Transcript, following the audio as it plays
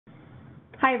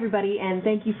Hi everybody, and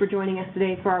thank you for joining us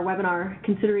today for our webinar,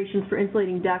 Considerations for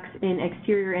Insulating Ducts in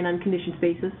Exterior and Unconditioned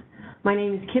Spaces. My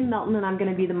name is Kim Melton, and I'm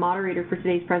going to be the moderator for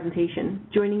today's presentation.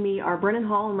 Joining me are Brennan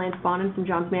Hall and Lance Bonin from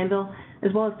Johns Manville, as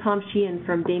well as Tom Sheehan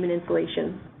from Damon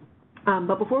Insulation.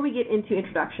 But before we get into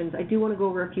introductions, I do want to go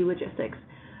over a few logistics.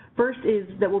 First is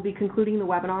that we'll be concluding the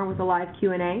webinar with a live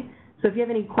Q&A. So if you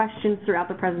have any questions throughout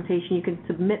the presentation, you can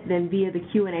submit them via the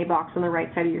Q&A box on the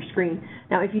right side of your screen.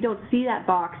 Now, if you don't see that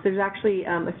box, there's actually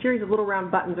a series of little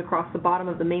round buttons across the bottom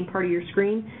of the main part of your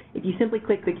screen. If you simply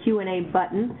click the Q&A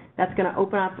button, that's going to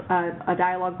open up a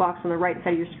dialog box on the right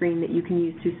side of your screen that you can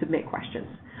use to submit questions.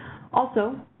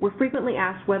 Also, we're frequently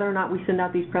asked whether or not we send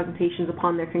out these presentations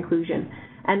upon their conclusion.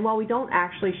 And while we don't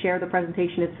actually share the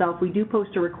presentation itself, we do post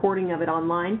a recording of it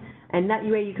online, and that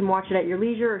way you can watch it at your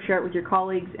leisure or share it with your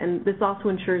colleagues, and this also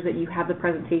ensures that you have the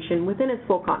presentation within its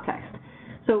full context.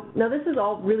 So now this is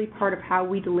all really part of how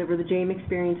we deliver the JM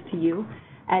experience to you.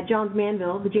 At Johns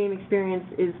Manville, the JM experience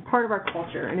is part of our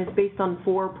culture, and it's based on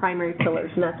 4 primary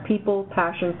pillars, and that's people,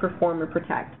 passion, perform, and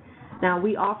protect. Now,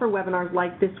 we offer webinars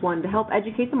like this one to help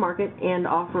educate the market and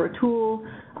offer a tool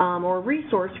or a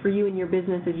resource for you and your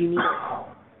business as you need it.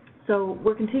 So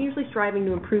we're continuously striving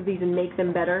to improve these and make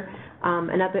them better.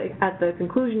 And at the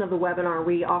conclusion of the webinar,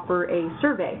 we offer a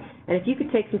survey. And if you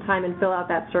could take some time and fill out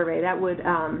that survey, that would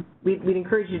we'd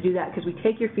encourage you to do that, because we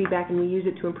take your feedback and we use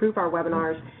it to improve our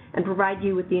webinars and provide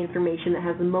you with the information that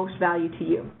has the most value to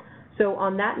you. So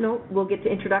on that note, we'll get to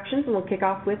introductions, and we'll kick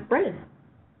off with Brennan.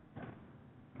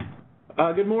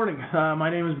 Good morning.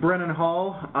 My name is Brennan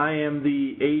Hall. I am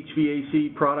the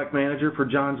HVAC product manager for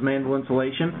Johns Manville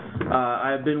Insulation.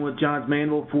 I have been with Johns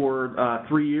Manville for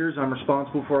 3 years. I'm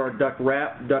responsible for our duct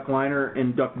wrap, duct liner,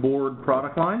 and duct board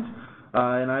product lines.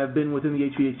 And I have been within the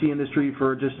HVAC industry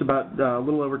for just about a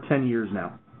little over 10 years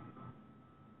now.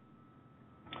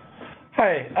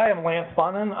 Hi, I am Lance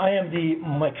Bonin. I am the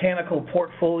mechanical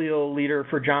portfolio leader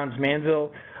for Johns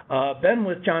Manville. Been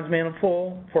with Johns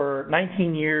Manville for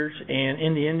 19 years and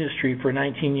in the industry for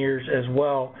 19 years as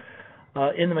well.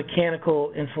 In the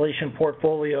mechanical insulation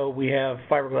portfolio, we have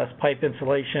fiberglass pipe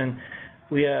insulation.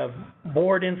 We have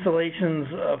board insulations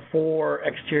for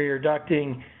exterior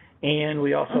ducting, and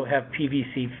we also have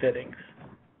PVC fittings.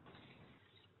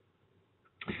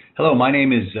 Hello, my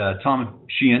name is Tom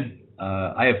Sheehan.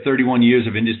 I have 31 years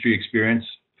of industry experience.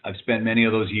 I've spent many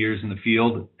of those years in the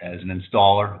field as an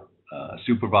installer, a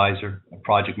supervisor, a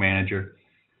project manager,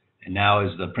 and now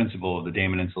as the principal of the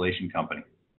Damon Insulation Company.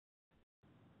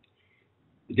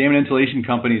 The Damon Insulation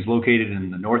Company is located in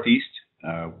the Northeast.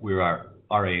 We are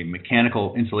a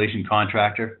mechanical insulation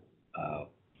contractor.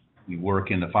 We work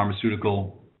in the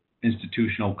pharmaceutical,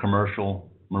 institutional,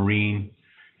 commercial, marine,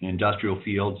 and industrial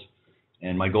fields.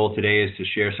 And my goal today is to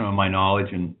share some of my knowledge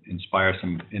and inspire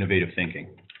some innovative thinking.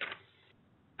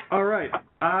 All right,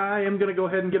 I am going to go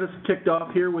ahead and get us kicked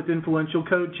off here with influential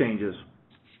code changes.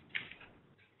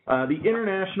 The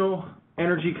International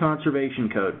Energy Conservation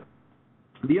Code.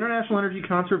 The International Energy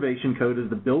Conservation Code is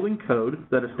the building code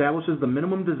that establishes the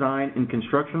minimum design and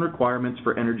construction requirements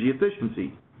for energy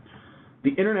efficiency.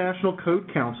 The International Code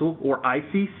Council, or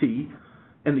ICC,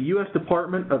 and the U.S.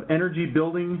 Department of Energy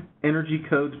Building Energy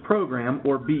Codes Program,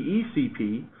 or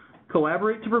BECP,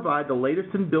 collaborate to provide the latest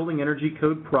in building energy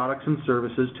code products and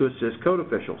services to assist code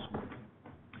officials.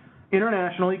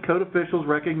 Internationally, code officials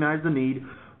recognize the need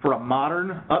for a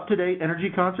modern, up-to-date energy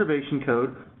conservation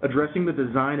code addressing the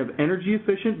design of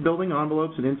energy-efficient building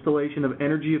envelopes and installation of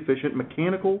energy-efficient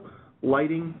mechanical,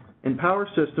 lighting, and power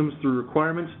systems through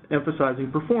requirements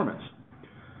emphasizing performance.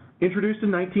 Introduced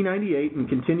in 1998 and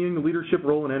continuing the leadership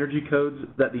role in energy codes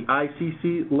that the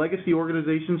ICC legacy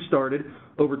organization started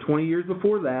over 20 years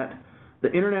before that, the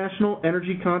International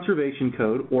Energy Conservation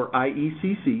Code, or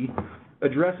IECC,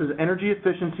 addresses energy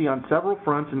efficiency on several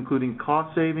fronts, including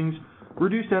cost savings,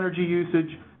 reduced energy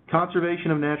usage, conservation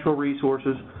of natural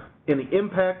resources, and the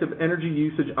impact of energy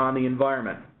usage on the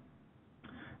environment.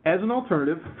 As an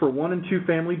alternative for 1- and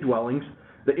 2-family dwellings,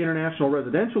 the International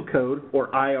Residential Code, or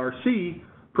IRC,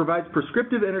 provides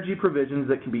prescriptive energy provisions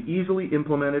that can be easily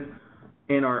implemented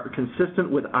and are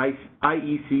consistent with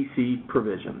IECC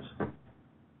provisions.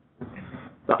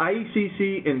 The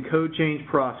IECC and code change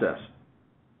process.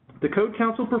 The Code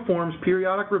Council performs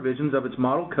periodic revisions of its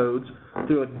model codes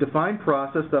through a defined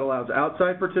process that allows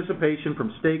outside participation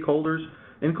from stakeholders,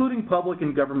 including public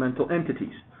and governmental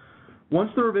entities.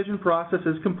 Once the revision process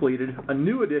is completed, a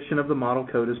new edition of the model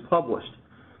code is published.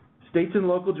 States and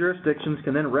local jurisdictions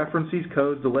can then reference these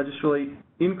codes to legislate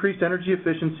increased energy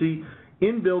efficiency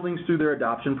in buildings through their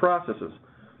adoption processes.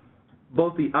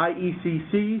 Both the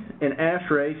IECC and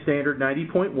ASHRAE Standard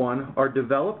 90.1 are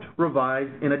developed,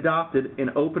 revised, and adopted in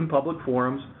open public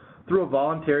forums through a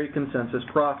voluntary consensus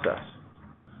process.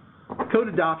 Code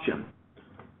adoption.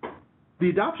 The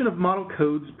adoption of model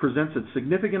codes presents a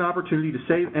significant opportunity to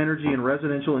save energy in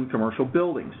residential and commercial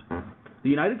buildings. The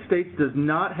United States does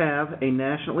not have a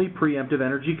nationally preemptive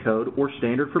energy code or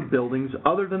standard for buildings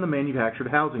other than the manufactured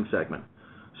housing segment,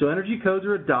 so energy codes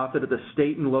are adopted at the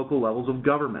state and local levels of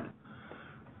government.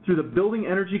 Through the Building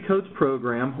Energy Codes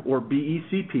Program, or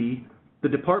BECP, the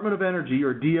Department of Energy,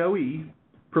 or DOE,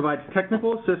 provides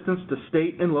technical assistance to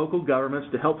state and local governments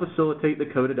to help facilitate the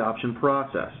code adoption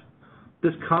process.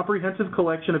 This comprehensive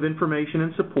collection of information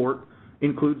and support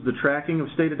includes the tracking of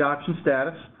state adoption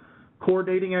status,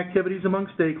 coordinating activities among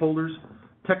stakeholders,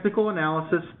 technical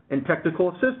analysis, and technical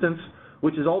assistance,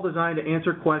 which is all designed to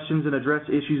answer questions and address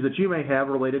issues that you may have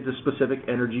related to specific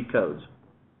energy codes.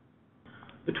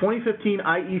 The 2015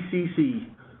 IECC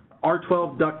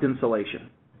R12 duct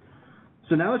insulation.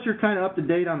 So now that you're kind of up to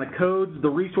date on the codes, the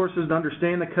resources to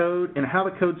understand the code, and how the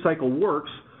code cycle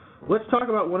works, let's talk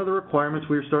about one of the requirements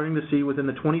we are starting to see within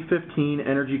the 2015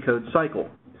 energy code cycle.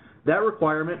 That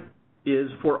requirement is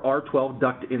for R12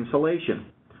 duct insulation.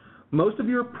 Most of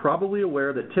you are probably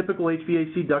aware that typical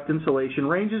HVAC duct insulation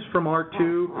ranges from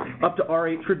R2 up to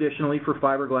R8 traditionally for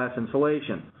fiberglass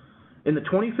insulation. In the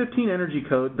 2015 Energy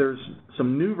Code, there's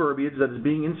some new verbiage that is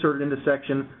being inserted into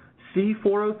section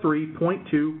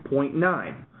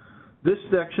C403.2.9. This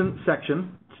section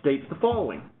states the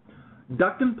following.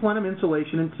 Duct and plenum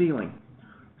insulation and sealing.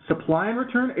 Supply and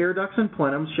return air ducts and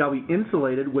plenums shall be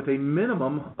insulated with a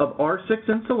minimum of R6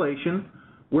 insulation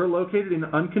where located in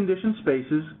unconditioned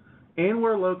spaces and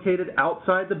where located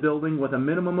outside the building with a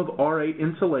minimum of R8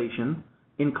 insulation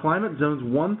in climate zones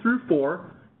 1 through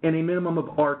 4 and a minimum of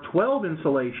R12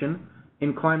 insulation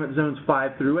in climate zones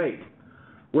 5 through 8.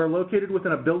 Where located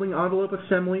within a building envelope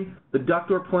assembly, the duct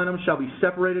or plenum shall be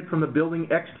separated from the building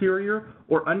exterior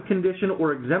or unconditioned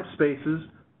or exempt spaces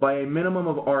by a minimum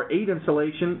of R8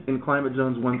 insulation in climate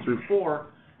zones 1 through 4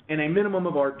 and a minimum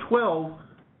of R12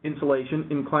 insulation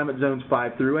in climate zones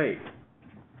 5 through 8.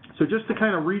 So just to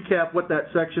kind of recap what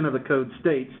that section of the code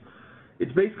states,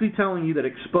 it's basically telling you that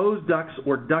exposed ducts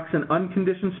or ducts in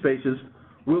unconditioned spaces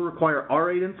will require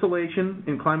R8 insulation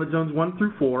in climate zones 1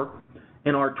 through 4,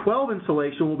 and R12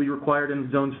 insulation will be required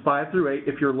in zones 5 through 8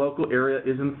 if your local area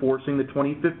is enforcing the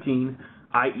 2015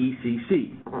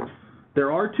 IECC.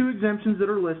 There are 2 exemptions that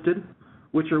are listed,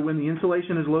 which are when the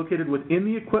insulation is located within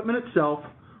the equipment itself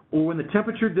or when the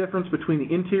temperature difference between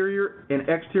the interior and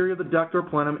exterior of the duct or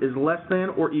plenum is less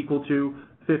than or equal to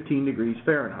 15 degrees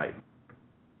Fahrenheit.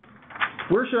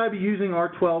 Where should I be using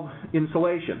R12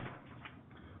 insulation?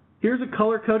 Here's a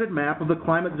color-coded map of the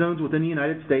climate zones within the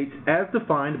United States as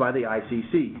defined by the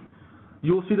ICC.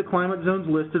 You will see the climate zones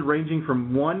listed ranging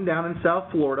from 1 down in South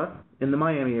Florida, in the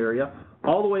Miami area,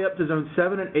 all the way up to zones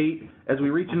 7 and 8 as we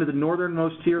reach into the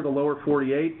northernmost tier of the lower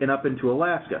 48 and up into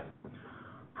Alaska.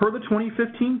 Per the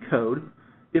 2015 code,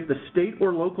 if the state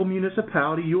or local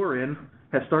municipality you are in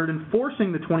has started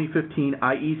enforcing the 2015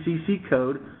 IECC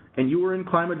code and you are in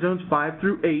climate zones 5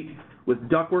 through 8, with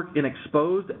ductwork in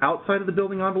exposed outside of the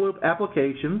building envelope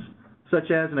applications,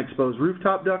 such as an exposed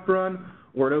rooftop duct run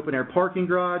or an open-air parking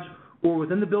garage, or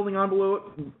within the building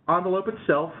envelope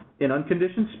itself in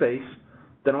unconditioned space,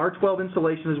 then R12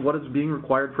 insulation is what is being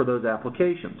required for those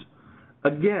applications.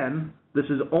 Again, this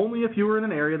is only if you are in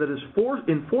an area that is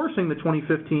enforcing the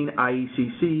 2015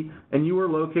 IECC and you are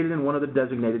located in one of the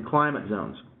designated climate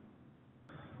zones.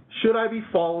 Should I be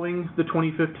following the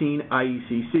 2015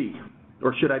 IECC?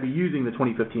 Or should I be using the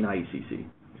 2015 IECC?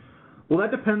 Well,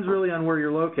 that depends really on where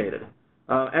you're located.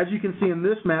 As you can see in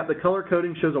this map, the color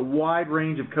coding shows a wide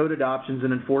range of code adoptions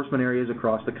and enforcement areas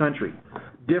across the country.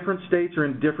 Different states are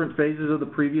in different phases of the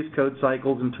previous code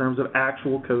cycles in terms of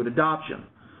actual code adoption.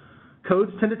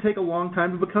 Codes tend to take a long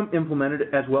time to become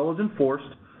implemented as well as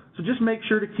enforced, so just make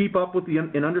sure to keep up with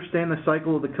and understand the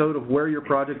cycle of the code of where your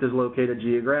project is located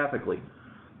geographically.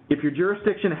 If your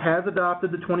jurisdiction has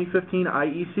adopted the 2015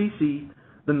 IECC,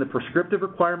 then the prescriptive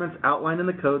requirements outlined in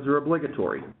the codes are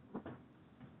obligatory.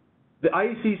 The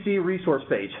IECC resource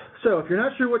page. So if you're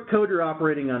not sure what code you're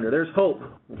operating under, there's hope.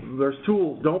 There's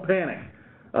tools. Don't panic.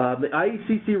 The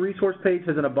IECC resource page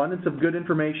has an abundance of good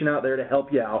information out there to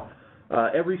help you out.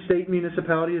 Every state and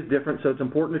municipality is different, so it's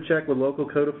important to check with local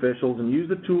code officials and use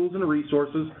the tools and the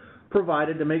resources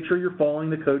provided to make sure you're following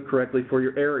the code correctly for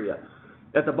your area.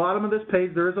 At the bottom of this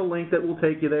page, there is a link that will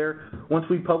take you there. Once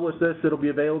we publish this, it'll be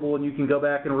available, and you can go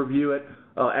back and review it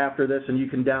after this, and you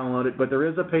can download it. But there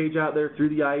is a page out there through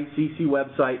the IECC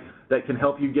website that can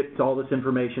help you get all this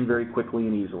information very quickly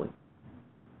and easily.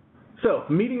 So,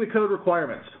 meeting the code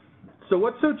requirements. So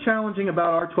what's so challenging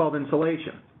about R12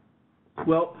 insulation?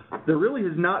 Well, there really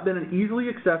has not been an easily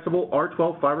accessible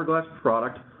R12 fiberglass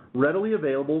product readily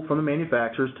available from the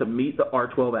manufacturers to meet the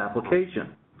R12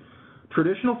 application.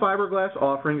 Traditional fiberglass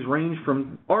offerings range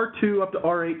from R2 up to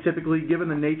R8 typically, given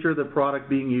the nature of the product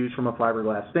being used from a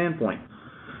fiberglass standpoint.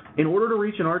 In order to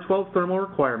reach an R12 thermal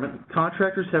requirement,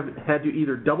 contractors have had to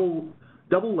either double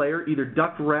layer either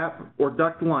duct wrap or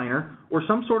duct liner or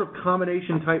some sort of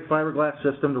combination type fiberglass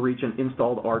system to reach an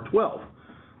installed R12.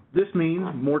 This means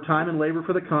more time and labor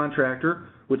for the contractor,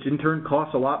 which in turn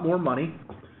costs a lot more money.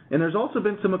 And there's also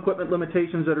been some equipment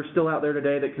limitations that are still out there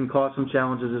today that can cause some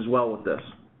challenges as well with this.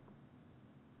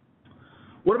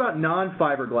 What about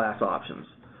non-fiberglass options?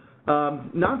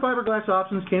 Non-fiberglass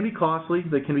options can be costly,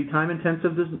 they can be time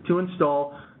intensive to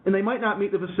install, and they might not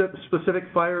meet the specific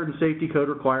fire and safety code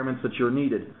requirements that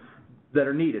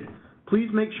are needed. Please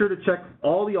make sure to check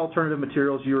all the alternative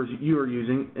materials you are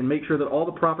using and make sure that all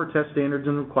the proper test standards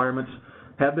and requirements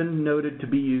have been noted to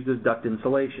be used as duct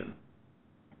insulation.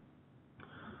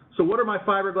 So what are my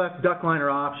fiberglass duct liner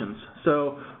options?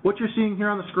 So what you're seeing here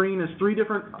on the screen is 3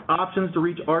 different options to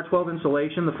reach R12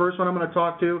 insulation. The first one I'm going to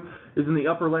talk to is in the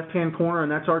upper left-hand corner,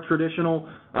 and that's our traditional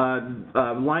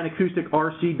line acoustic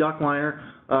RC duct liner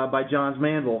by Johns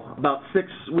Manville. About 6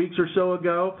 weeks or so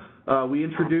ago, we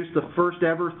introduced the first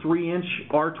ever 3-inch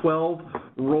R12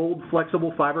 rolled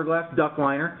flexible fiberglass duct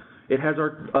liner. It has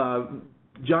our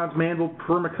Johns Manville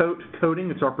Permacoat coating.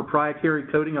 It's our proprietary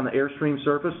coating on the Airstream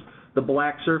surface, the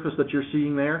black surface that you're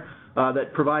seeing there,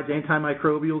 that provides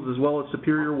antimicrobials as well as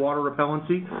superior water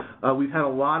repellency. We've had a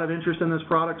lot of interest in this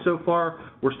product so far.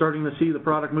 We're starting to see the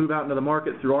product move out into the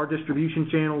market through our distribution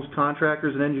channels.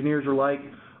 Contractors and engineers alike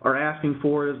are asking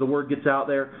for it as the word gets out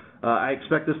there. I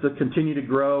expect this to continue to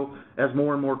grow as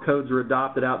more and more codes are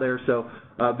adopted out there. So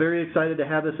very excited to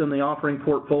have this in the offering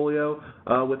portfolio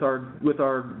with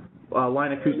our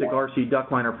line acoustic RC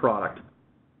duct liner product.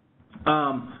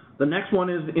 The next one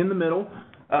is in the middle,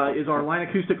 is our line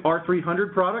acoustic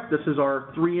R300 product. This is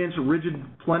our 3-inch rigid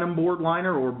plenum board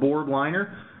liner or board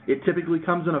liner. It typically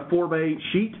comes in a 4x8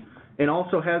 sheet and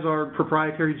also has our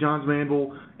proprietary Johns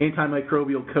Manville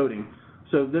antimicrobial coating.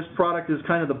 So this product is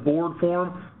kind of the board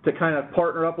form to kind of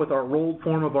partner up with our rolled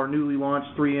form of our newly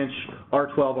launched 3-inch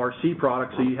R12 RC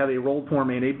product, so you have a rolled form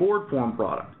and a board form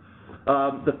product.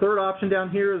 The third option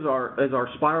down here is our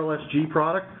Spiral SG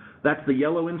product. That's the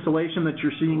yellow insulation that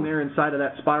you're seeing there inside of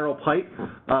that spiral pipe.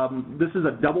 This is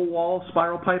a double wall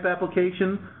spiral pipe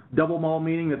application. Double wall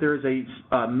meaning that there is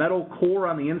a metal core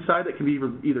on the inside that can be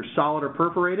either solid or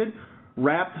perforated,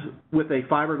 wrapped with a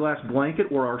fiberglass blanket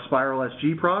or our Spiral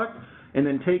SG product, and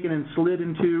then taken and slid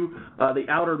into the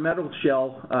outer metal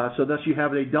shell, so thus you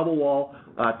have a double wall,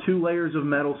 2 layers of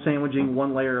metal sandwiching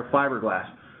 1 layer of fiberglass.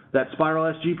 That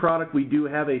Spiral SG product, we do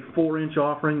have a 4-inch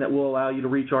offering that will allow you to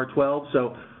reach R12.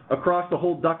 So across the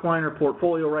whole duct liner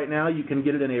portfolio right now, you can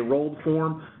get it in a rolled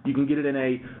form, you can get it in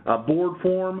a board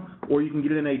form, or you can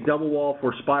get it in a double wall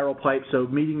for spiral pipe, so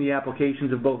meeting the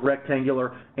applications of both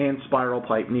rectangular and spiral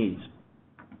pipe needs.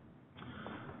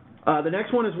 The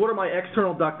next one is what are my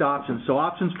external duct options? So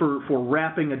options for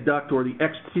wrapping a duct or the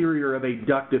exterior of a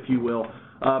duct, if you will.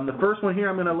 The first one here,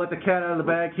 I'm going to let the cat out of the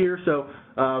bag here. So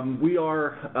we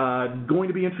are going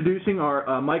to be introducing our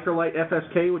Microlite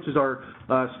FSK, which is our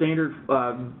standard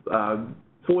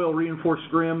foil reinforced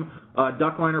scrim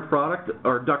duct liner product,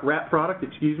 or duct wrap product,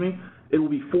 excuse me. It will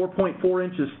be 4.4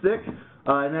 inches thick.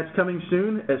 And that's coming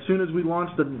soon. As soon as we launch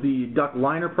the duct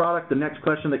liner product, the next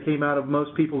question that came out of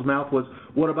most people's mouth was,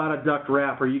 what about a duct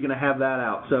wrap? Are you going to have that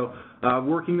out? So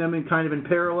working them in in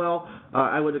parallel,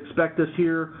 I would expect this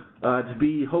here to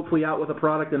be hopefully out with a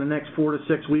product in the next 4 to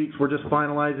 6 weeks. We're just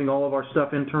finalizing all of our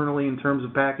stuff internally in terms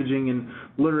of packaging and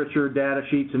literature, data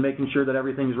sheets, and making sure that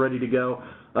everything's ready to go.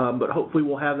 But hopefully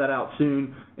we'll have that out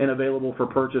soon and available for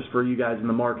purchase for you guys in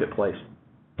the marketplace.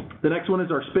 The next one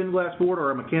is our spin glass board, or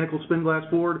our mechanical spin glass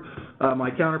board.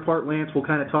 My counterpart, Lance, will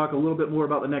kind of talk a little bit more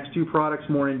about the next 2 products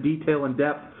more in detail and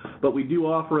depth, but we do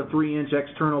offer a 3-inch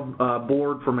external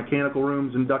board for mechanical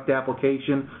rooms and duct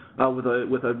application with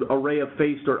an array of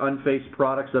faced or unfaced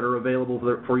products that are available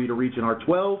for you to reach in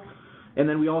R12. And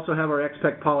then we also have our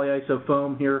X-Pec polyiso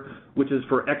foam here, which is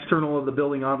for external of the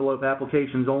building envelope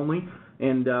applications only,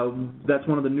 and that's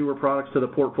one of the newer products to the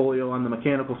portfolio on the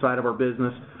mechanical side of our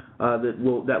business.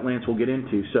 That Lance will get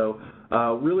into. So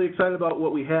really excited about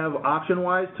what we have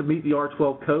option-wise to meet the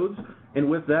R12 codes. And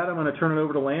with that, I'm going to turn it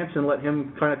over to Lance and let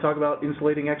him kind of talk about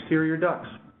insulating exterior ducts.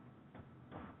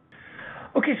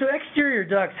 Okay, so exterior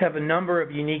ducts have a number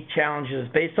of unique challenges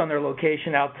based on their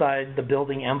location outside the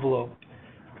building envelope.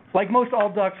 Like most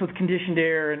all ducts with conditioned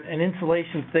air, an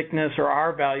insulation thickness or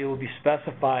R value will be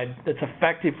specified that's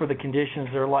effective for the conditions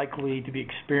that are likely to be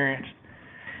experienced.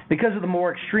 Because of the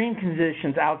more extreme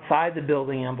conditions outside the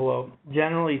building envelope,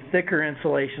 generally thicker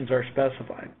insulations are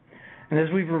specified. And as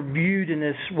we've reviewed in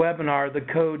this webinar, the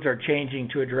codes are changing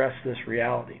to address this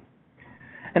reality.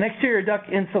 An exterior duct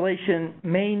insulation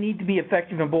may need to be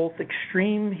effective in both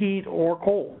extreme heat or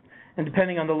cold, and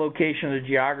depending on the location or the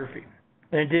geography.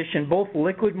 In addition, both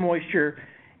liquid moisture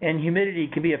and humidity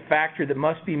can be a factor that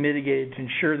must be mitigated to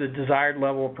ensure the desired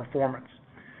level of performance.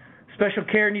 Special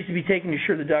care needs to be taken to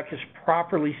ensure the duct is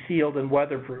properly sealed and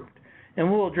weatherproofed,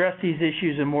 and we'll address these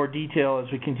issues in more detail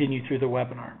as we continue through the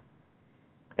webinar.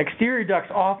 Exterior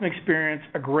ducts often experience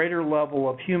a greater level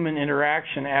of human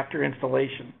interaction after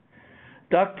installation.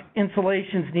 Duct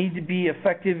insulations need to be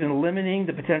effective in limiting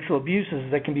the potential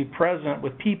abuses that can be present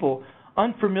with people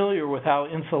unfamiliar with how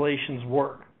insulations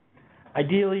work.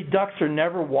 Ideally, ducts are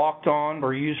never walked on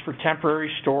or used for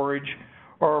temporary storage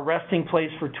or a resting place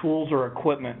for tools or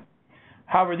equipment.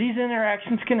 However, these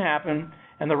interactions can happen,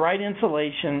 and the right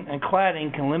insulation and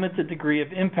cladding can limit the degree of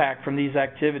impact from these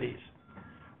activities.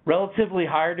 Relatively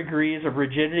higher degrees of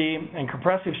rigidity and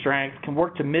compressive strength can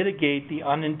work to mitigate the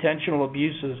unintentional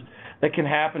abuses that can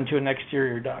happen to an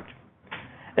exterior duct.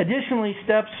 Additionally,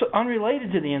 steps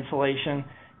unrelated to the insulation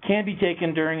can be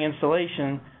taken during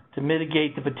installation to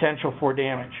mitigate the potential for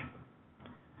damage.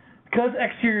 Because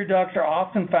exterior ducts are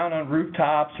often found on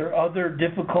rooftops or other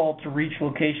difficult to reach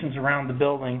locations around the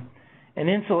building, an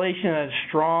insulation that is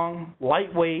strong,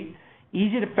 lightweight,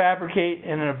 easy to fabricate,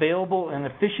 and available in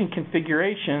efficient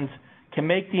configurations can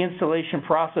make the installation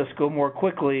process go more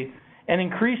quickly and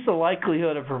increase the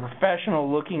likelihood of a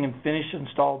professional looking and finished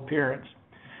installed appearance.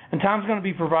 And Tom's going to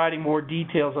be providing more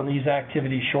details on these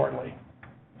activities shortly.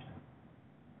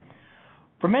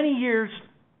 For many years,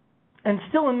 and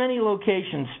still in many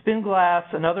locations, spin glass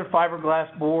and other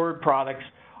fiberglass board products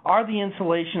are the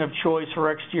insulation of choice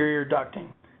for exterior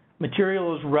ducting.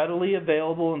 Material is readily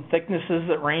available in thicknesses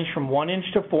that range from 1 inch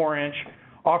to 4 inch,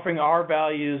 offering R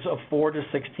values of 4 to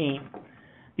 16.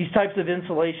 These types of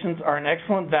insulations are an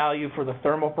excellent value for the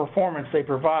thermal performance they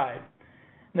provide.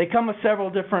 They come with several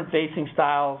different facing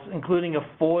styles, including a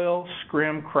foil,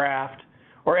 scrim, craft,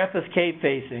 or FSK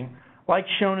facing, like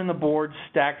shown in the boards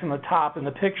stacked on the top in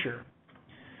the picture.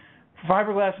 For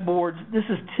fiberglass boards, this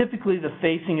is typically the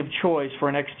facing of choice for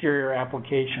an exterior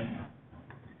application.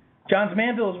 Johns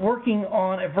Manville is working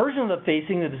on a version of the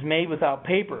facing that is made without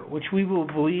paper, which we will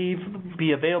believe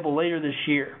be available later this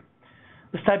year.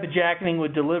 This type of jacketing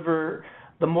would deliver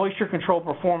the moisture control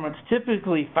performance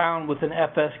typically found with an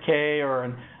FSK or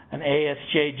an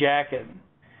ASJ jacket.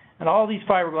 And all these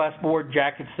fiberglass board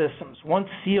jacket systems, once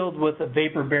sealed with a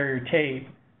vapor barrier tape,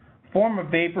 form a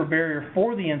vapor barrier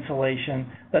for the insulation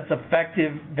that's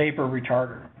effective vapor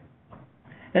retarder.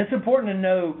 And it's important to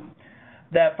note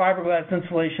that fiberglass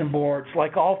insulation boards,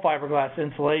 like all fiberglass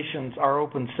insulations, are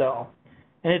open cell.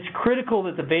 And it's critical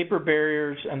that the vapor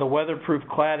barriers and the weatherproof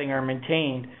cladding are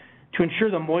maintained to ensure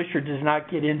the moisture does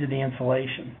not get into the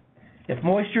insulation. If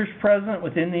moisture is present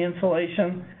within the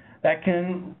insulation, that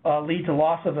can lead to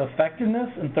loss of effectiveness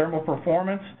and thermal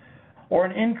performance, or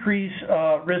an increased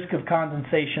risk of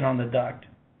condensation on the duct.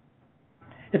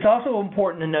 It's also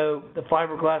important to note that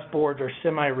fiberglass boards are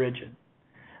semi-rigid.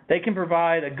 They can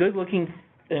provide a good-looking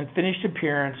and finished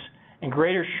appearance and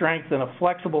greater strength than a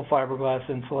flexible fiberglass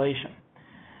insulation.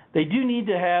 They do need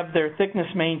to have their thickness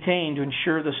maintained to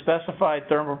ensure the specified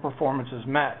thermal performance is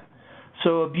met.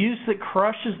 So abuse that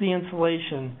crushes the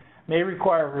insulation may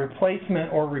require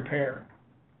replacement or repair.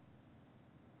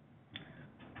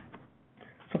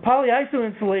 So polyiso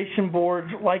insulation boards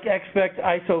like Expect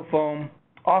Isofoam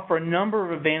offer a number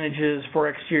of advantages for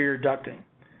exterior ducting.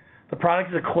 The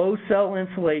product is a closed cell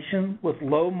insulation with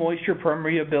low moisture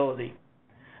permeability.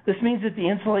 This means that the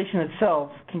insulation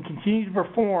itself can continue to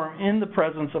perform in the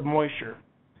presence of moisture.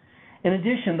 In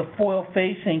addition, the foil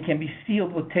facing can be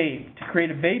sealed with tape to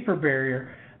create a vapor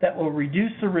barrier that will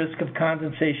reduce the risk of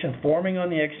condensation forming on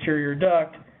the exterior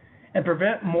duct and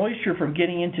prevent moisture from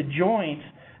getting into joints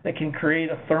that can create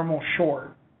a thermal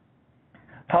short.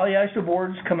 Polyiso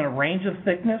boards come in a range of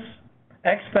thickness.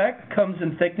 Expect comes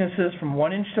in thicknesses from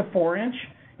 1 inch to 4 inch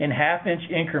in half-inch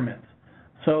increments.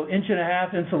 So 1.5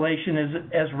 inch insulation is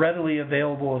as readily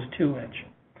available as 2 inch.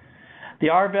 The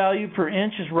R value per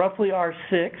inch is roughly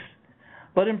R6,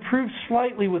 but improves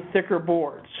slightly with thicker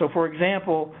boards. So for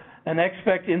example, an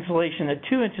Expect insulation at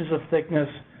 2 inches of thickness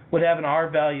would have an R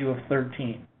value of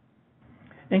 13.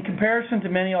 In comparison to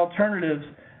many alternatives,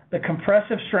 the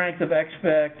compressive strength of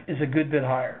Expect is a good bit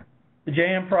higher. The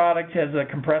JM product has a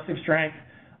compressive strength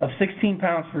of 16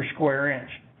 pounds per square inch.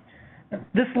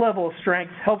 This level of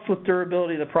strength helps with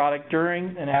durability of the product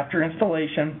during and after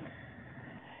installation,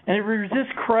 and it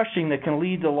resists crushing that can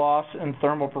lead to loss in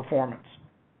thermal performance.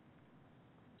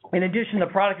 In addition, the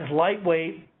product is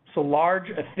lightweight, so large,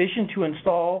 efficient to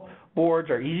install boards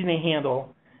are easy to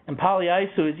handle, and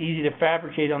polyiso is easy to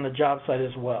fabricate on the job site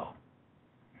as well.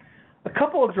 A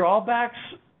couple of drawbacks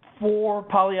for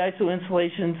polyiso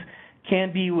insulations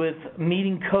can be with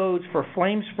meeting codes for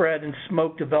flame spread and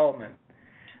smoke development.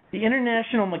 The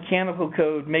International Mechanical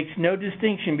Code makes no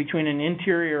distinction between an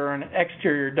interior or an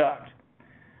exterior duct.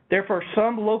 Therefore,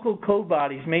 some local code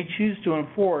bodies may choose to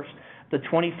enforce the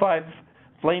 25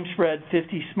 flame spread,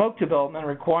 50 smoke development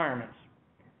requirements.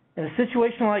 In a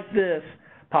situation like this,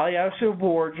 polyiso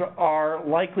boards are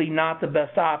likely not the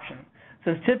best option,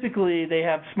 since typically they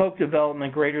have smoke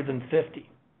development greater than 50.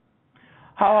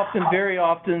 How often? Very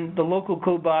often, the local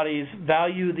code bodies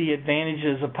value the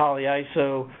advantages of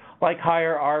polyiso, like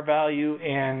higher R value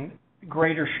and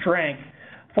greater strength,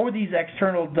 for these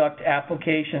external duct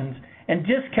applications, and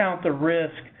discount the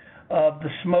risk of the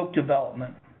smoke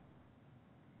development.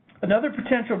 Another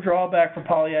potential drawback for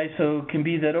polyiso can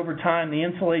be that over time the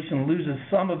insulation loses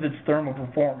some of its thermal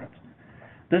performance.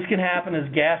 This can happen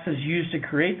as gases used to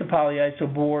create the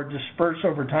polyiso board disperse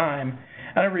over time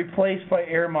and are replaced by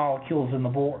air molecules in the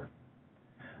board.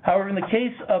 However, in the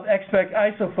case of Expect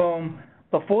isofoam,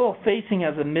 the foil facing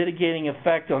has a mitigating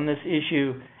effect on this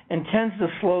issue and tends to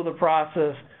slow the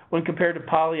process when compared to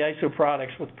polyiso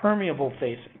products with permeable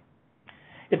facing.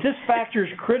 If this factor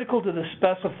is critical to the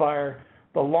specifier,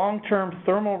 the long-term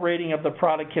thermal rating of the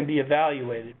product can be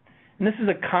evaluated, and this is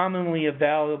a commonly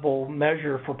available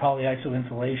measure for polyiso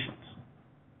insulations.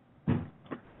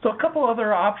 So a couple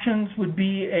other options would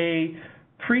be a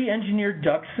pre-engineered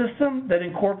duct system that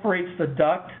incorporates the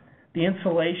duct, the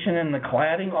insulation, and the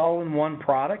cladding all in one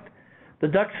product. The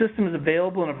duct system is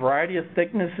available in a variety of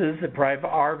thicknesses that provide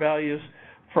R values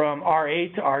from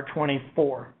R8 to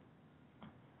R24.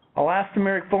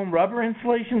 Elastomeric foam rubber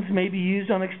insulations may be used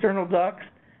on external ducts.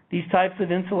 These types of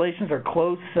insulations are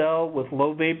closed cell with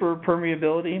low vapor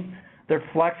permeability. They're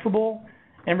flexible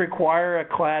and require a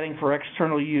cladding for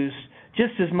external use,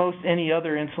 just as most any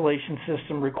other insulation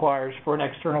system requires for an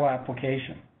external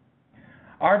application.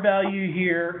 Our value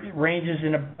here ranges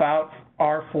in about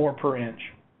R4 per inch.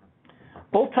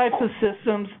 Both types of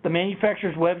systems, the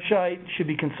manufacturer's website should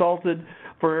be consulted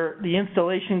for the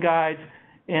installation guides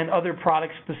and other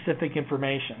product-specific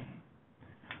information.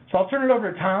 So I'll turn it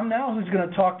over to Tom now, who's going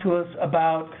to talk to us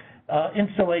about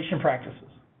installation practices.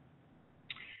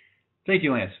 Thank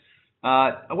you, Lance.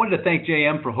 I wanted to thank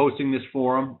JM for hosting this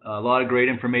forum. A lot of great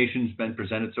information has been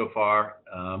presented so far.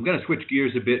 I'm going to switch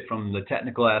gears a bit from the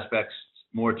technical aspects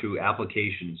more to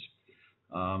applications.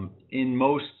 In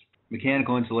most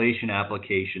mechanical insulation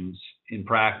applications, in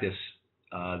practice,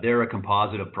 they're a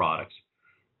composite of products.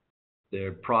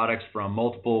 They're products from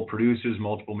multiple producers,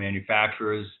 multiple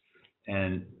manufacturers,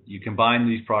 and you combine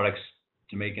these products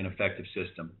to make an effective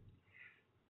system.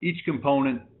 Each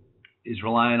component is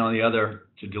relying on the other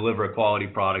to deliver a quality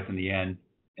product in the end,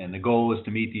 and the goal is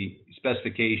to meet the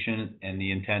specification and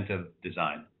the intent of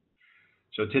design.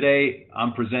 So today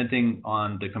I'm presenting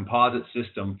on the composite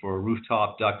system for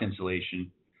rooftop duct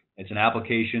insulation. It's an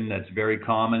application that's very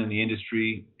common in the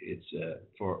industry. It's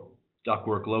for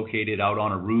ductwork located out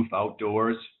on a roof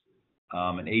outdoors,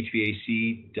 an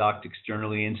HVAC duct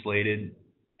externally insulated,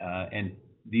 and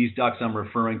these ducts I'm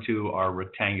referring to are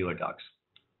rectangular ducts.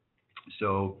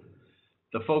 So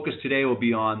the focus today will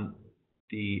be on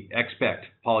the Expect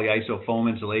polyiso foam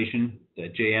insulation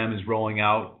that JM is rolling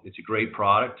out. It's a great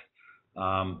product.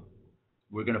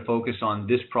 We're going to focus on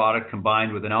this product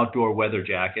combined with an outdoor weather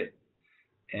jacket.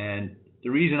 And the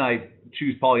reason I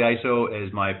choose polyiso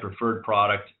as my preferred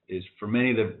product is for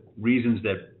many of the reasons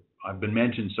that have been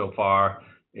mentioned so far.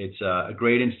 It's a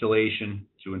great installation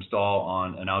to install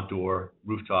on an outdoor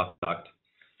rooftop duct.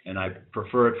 And I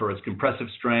prefer it for its compressive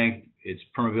strength, its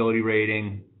permeability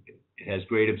rating, it has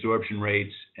great absorption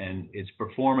rates, and its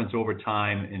performance over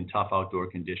time in tough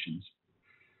outdoor conditions.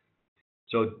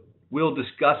 So we'll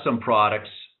discuss some products,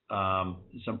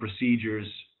 some procedures,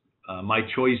 my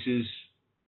choices,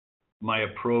 my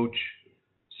approach,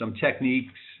 some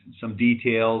techniques, some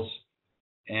details,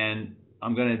 and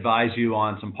I'm going to advise you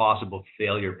on some possible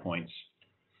failure points.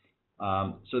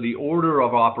 So the order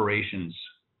of operations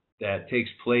that takes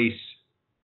place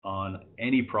on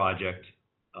any project,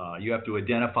 you have to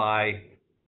identify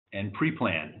and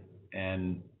pre-plan,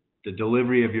 and the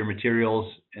delivery of your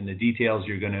materials and the details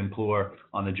you're going to employ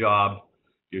on the job,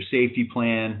 your safety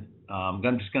plan. I'm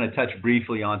just going to touch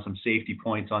briefly on some safety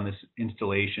points on this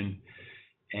installation.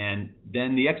 and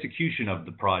then the execution of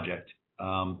the project.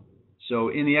 So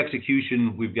in the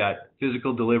execution, we've got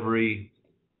physical delivery,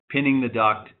 pinning the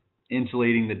duct,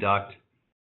 insulating the duct,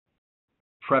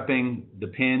 prepping the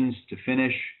pins to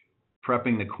finish,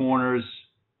 prepping the corners,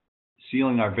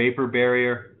 sealing our vapor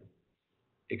barrier,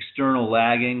 external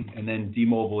lagging, and then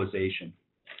demobilization.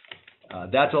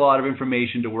 That's a lot of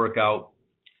information to work out.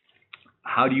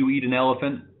 How do you eat an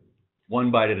elephant?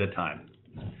 One bite at a time.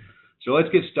 So let's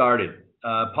get started.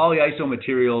 Polyiso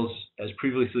materials, as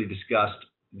previously discussed,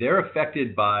 they're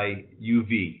affected by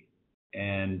UV,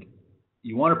 and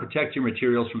you want to protect your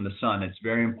materials from the sun. It's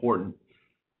very important,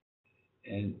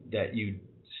 and that you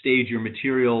stage your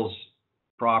materials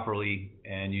properly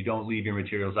and you don't leave your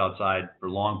materials outside for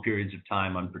long periods of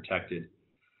time unprotected.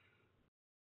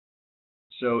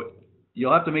 So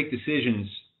you'll have to make decisions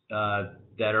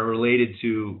that are related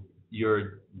to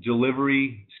your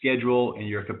delivery schedule and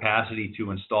your capacity to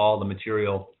install the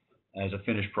material as a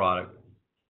finished product.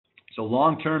 So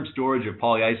long-term storage of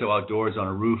polyiso outdoors on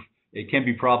a roof, it can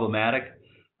be problematic.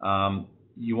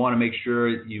 You want to make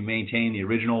sure you maintain the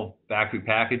original factory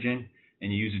packaging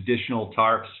and you use additional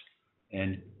tarps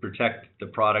and protect the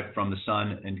product from the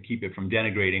sun and keep it from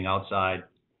denigrating outside.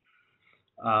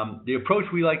 The approach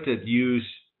we like to use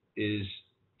is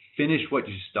finish what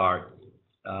you start.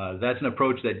 That's an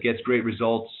approach that gets great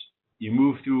results. You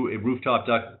move through a rooftop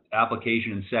duct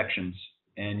application in sections,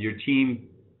 and your team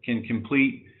can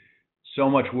complete so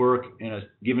much work in a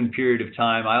given period of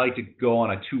time. I like to go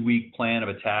on a 2-week plan of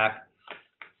attack.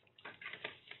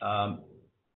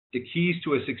 The keys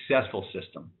to a successful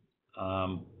system.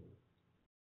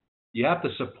 You have to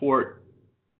support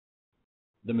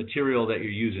the material that you're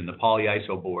using, the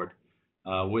polyiso board,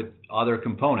 with other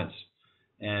components.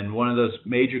 And one of those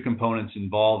major components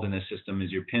involved in this system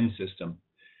is your pin system.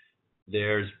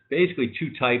 There's basically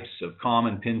 2 types of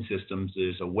common pin systems.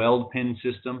 There's a weld pin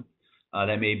system.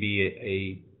 That may be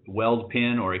a weld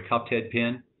pin or a cupped head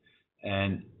pin.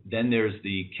 And then there's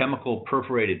the chemical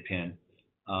perforated pin.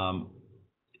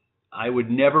 I would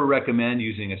never recommend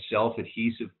using a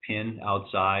self-adhesive pin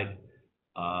outside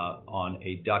on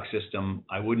a duct system.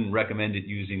 I wouldn't recommend it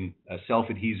using a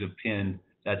self-adhesive pin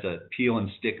that's a peel and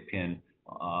stick pin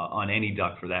on any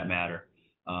duct for that matter.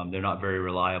 They're not very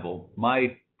reliable.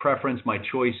 My preference, my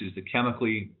choice is the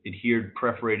chemically adhered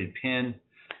perforated pin.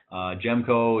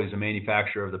 Gemco is a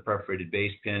manufacturer of the perforated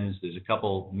base pins. There's a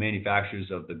couple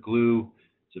manufacturers of the glue.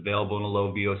 It's available in a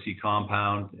low VOC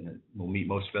compound and it will meet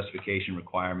most specification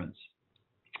requirements.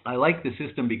 I like the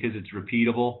system because it's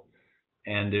repeatable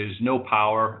and there's no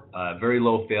power, very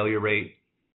low failure rate,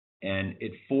 and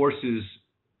it forces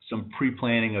some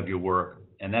pre-planning of your work,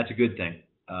 and that's a good thing.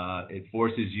 It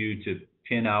forces you to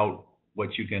pin out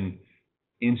what you can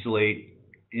insulate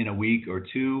in a week or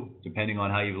 2, depending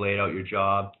on how you've laid out your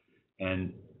job,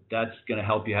 and that's going to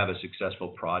help you have a successful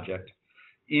project.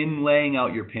 In laying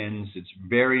out your pins, it's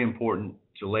very important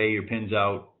to lay your pins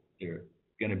out. They're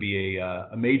going to be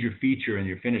a major feature in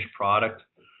your finished product.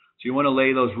 So you want to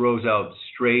lay those rows out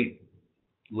straight,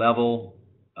 level,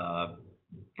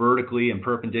 vertically and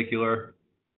perpendicular.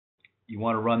 You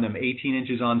want to run them 18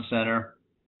 inches on center.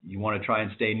 You want to try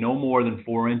and stay no more than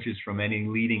 4 inches from any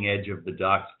leading edge of the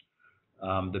duct.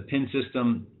 The pin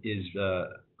system is a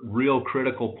real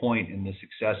critical point in the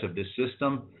success of this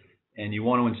system, and you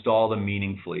want to install them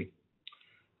meaningfully.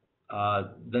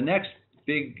 The next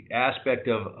big aspect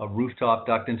of a rooftop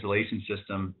duct insulation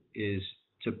system is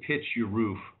to pitch your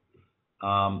roof.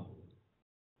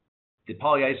 The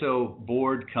polyiso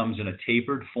board comes in a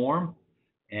tapered form,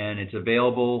 and it's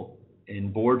available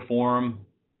in board form,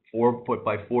 4-foot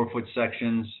by 4-foot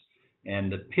sections,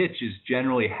 and the pitch is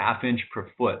generally 1/2 inch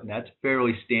per foot, and that's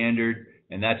fairly standard,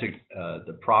 and that's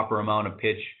the proper amount of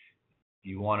pitch.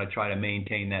 You want to try to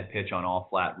maintain that pitch on all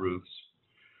flat roofs.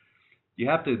 You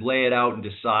have to lay it out and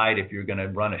decide if you're going to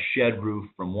run a shed roof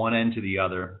from one end to the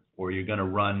other, or you're going to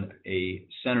run a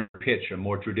center pitch, a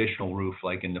more traditional roof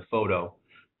like in the photo.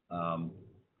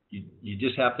 You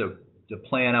just have to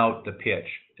plan out the pitch.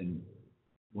 And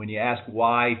when you ask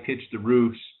why pitch the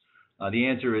roofs, the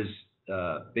answer is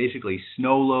basically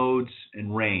snow loads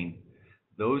and rain.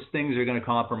 Those things are going to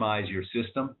compromise your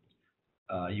system.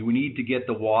 You need to get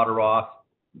the water off.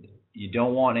 You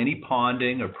don't want any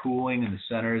ponding or pooling in the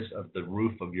centers of the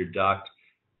roof of your duct.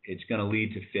 It's going to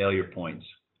lead to failure points.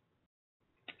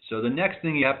 So the next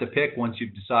thing you have to pick once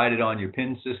you've decided on your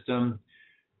pin system,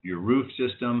 your roof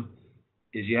system,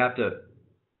 is you have to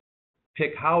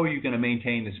pick how are you going to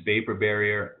maintain this vapor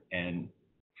barrier and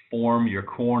form your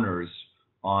corners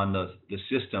on the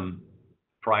system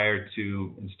prior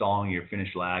to installing your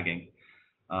finished lagging.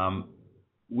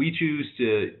 We choose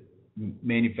to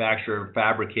manufacturer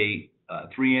fabricate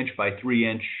 3-inch by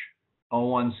 3-inch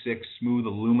 016 smooth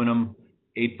aluminum,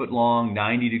 8-foot long,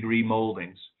 90-degree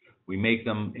moldings. We make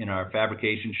them in our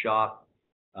fabrication shop.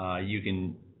 You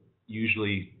can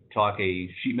usually talk a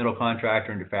sheet metal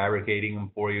contractor into fabricating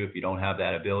them for you if you don't have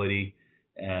that ability.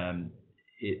 And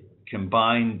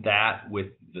combine that with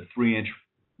the 3-inch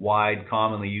wide,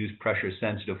 commonly used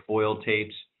pressure-sensitive foil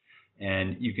tapes,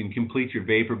 and you can complete your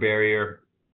vapor barrier.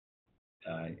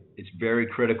 It's very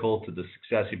critical to the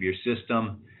success of your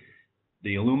system.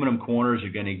 The aluminum corners are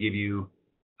going to give you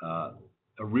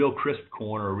a real crisp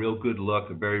corner, a real good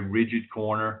look, a very rigid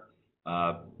corner,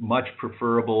 much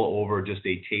preferable over just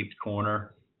a taped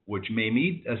corner, which may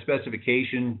meet a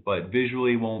specification, but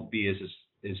visually won't be as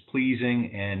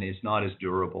pleasing and is not as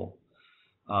durable.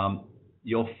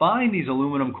 You'll find these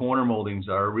aluminum corner moldings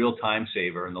are a real time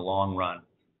saver in the long run.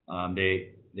 In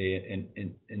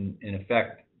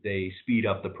effect, they speed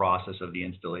up the process of the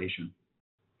installation.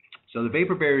 So the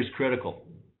vapor barrier is critical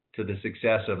to the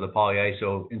success of the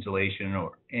polyiso insulation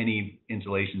or any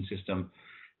insulation system.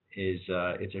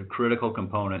 It's a critical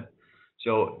component.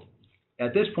 So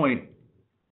at this point,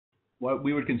 what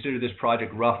we would consider this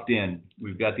project roughed in.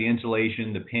 We've got the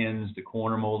insulation, the pins, the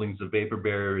corner moldings, the vapor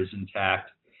barrier is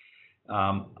intact.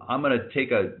 I'm going to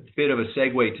take a bit of a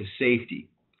segue to safety.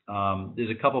 There's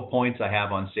a couple points I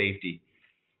have on safety.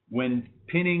 When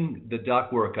pinning the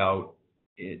ductwork out,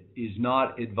 it is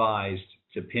not advised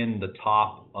to pin the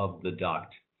top of the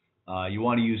duct. You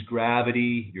want to use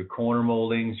gravity, your corner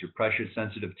moldings, your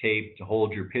pressure-sensitive tape to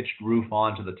hold your pitched roof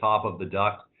onto the top of the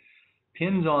duct.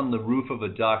 Pins on the roof of a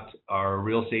duct are a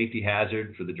real safety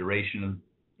hazard for the duration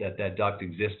that duct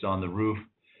exists on the roof.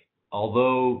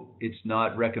 Although it's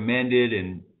not recommended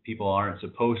and people aren't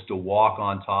supposed to walk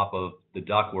on top of the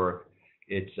ductwork,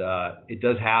 it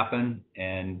does happen,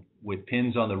 and with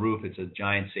pins on the roof, it's a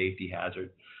giant safety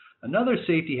hazard. Another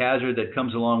safety hazard that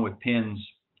comes along with pins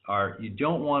are you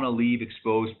don't want to leave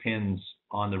exposed pins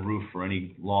on the roof for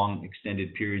any long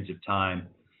extended periods of time.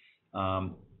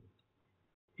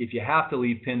 If you have to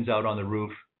leave pins out on the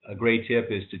roof, a great tip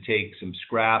is to take some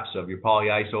scraps of your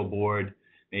polyiso board,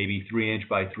 maybe 3-inch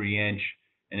by 3-inch,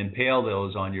 and impale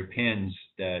those on your pins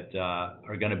that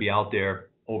are going to be out there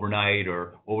overnight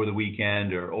or over the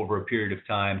weekend or over a period of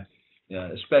time,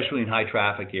 especially in high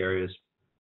traffic areas.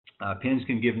 Pins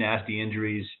can give nasty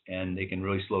injuries, and they can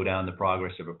really slow down the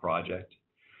progress of a project.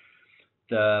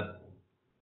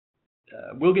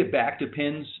 We'll get back to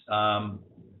pins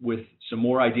with some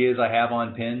more ideas I have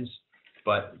on pins,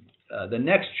 but the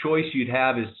next choice you'd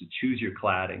have is to choose your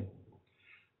cladding.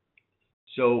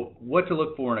 So what to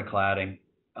look for in a cladding?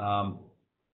 The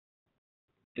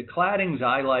claddings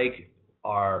I like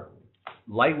are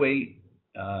lightweight.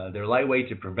 They're lightweight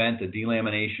to prevent the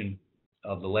delamination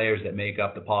of the layers that make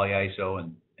up the polyiso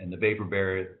and the vapor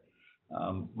barrier.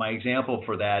 My example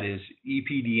for that is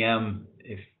EPDM,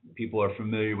 if people are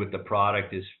familiar with the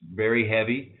product, is very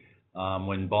heavy.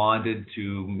 When bonded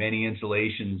to many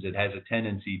insulations, it has a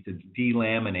tendency to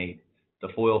delaminate the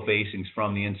foil facings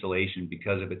from the insulation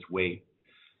because of its weight.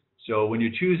 So when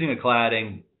you're choosing a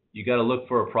cladding, you got to look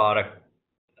for a product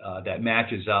that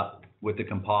matches up with the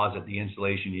composite, the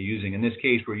insulation you're using. In this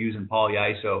case, we're using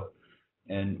polyiso,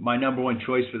 and my number one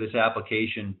choice for this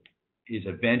application is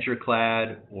a Venture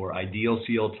Clad or Ideal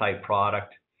Seal type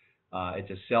product. It's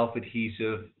a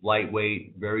self-adhesive,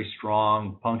 lightweight, very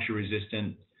strong, puncture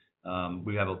resistant.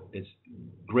 It's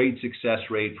great success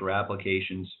rate for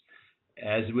applications.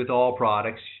 As with all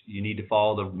products, you need to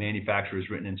follow the manufacturer's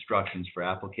written instructions for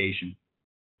application.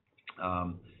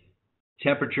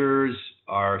 Temperatures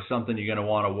are something you're going to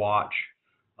want to watch,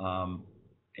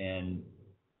 and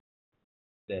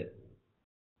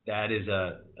that is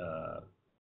a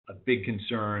big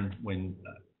concern when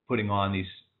putting on these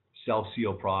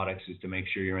self-seal products, is to make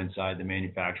sure you're inside the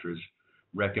manufacturer's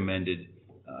recommended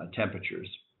temperatures.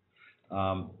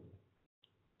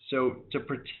 So to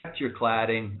protect your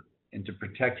cladding and to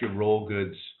protect your roll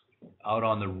goods out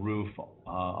on the roof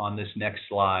on this next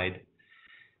slide,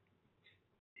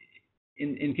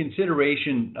 in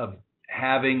consideration of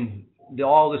having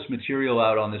all this material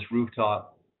out on this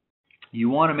rooftop, you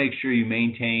want to make sure you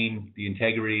maintain the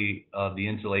integrity of the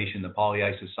insulation, the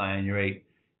polyisocyanurate.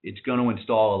 It's going to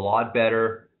install a lot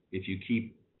better if you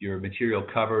keep your material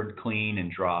covered, clean,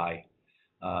 and dry.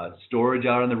 Storage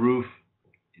out on the roof,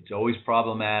 it's always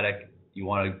problematic. You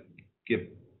want to give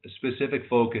a specific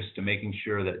focus to making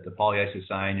sure that the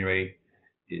polyisocyanurate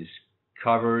is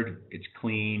covered, it's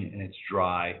clean, and it's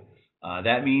dry.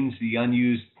 That means the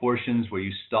unused portions where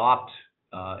you stopped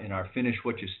in our finish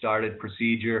what you started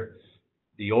procedure,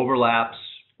 the overlaps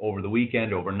over the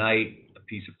weekend, overnight, a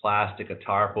piece of plastic, a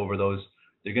tarp over those.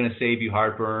 They're going to save you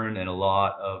heartburn and a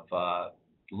lot of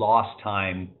lost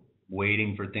time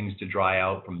waiting for things to dry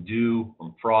out from dew,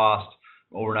 from frost,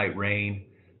 overnight rain.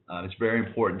 It's very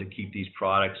important to keep these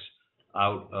products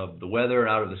out of the weather and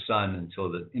out of the sun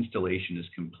until the installation is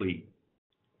complete.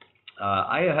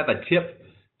 I have a tip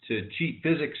to cheat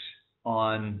physics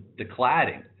on the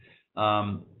cladding.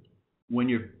 When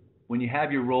you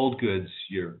have your rolled goods,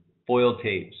 your foil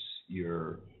tapes,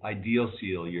 your ideal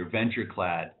seal, your venture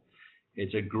clad,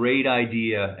 it's a great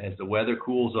idea as the weather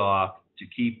cools off to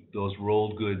keep those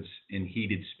rolled goods in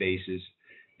heated spaces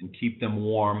and keep them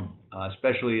warm,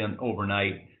 especially on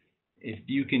overnight. If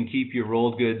you can keep your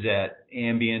rolled goods at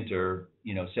ambient or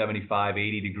 75,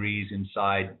 80 degrees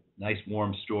inside, nice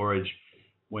warm storage,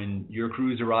 when your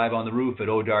crews arrive on the roof at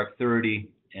dark 30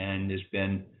 and there's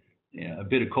been a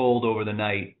bit of cold over the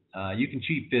night, you can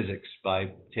cheat physics by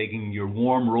taking your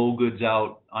warm roll goods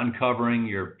out, uncovering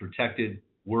your protected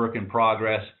work in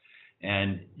progress,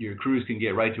 and your crews can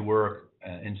get right to work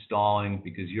installing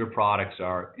because your products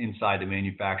are inside the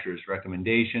manufacturer's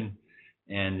recommendation,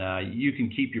 and you can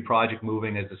keep your project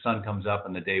moving as the sun comes up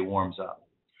and the day warms up.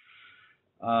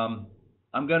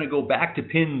 I'm going to go back to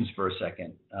pins for a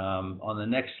second. On the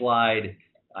next slide,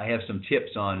 I have some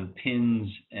tips on pins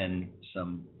and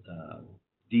some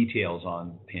details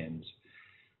on pins.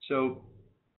 So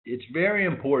it's very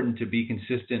important to be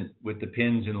consistent with the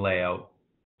pins and layout.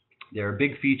 They're a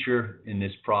big feature in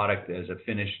this product. As a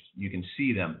finished, you can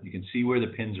see them. You can see where the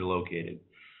pins are located.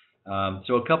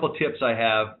 So a couple tips I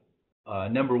have.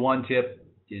 Number one tip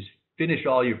is finish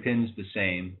all your pins the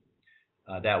same.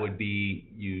 That would be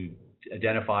you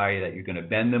identify that you're going to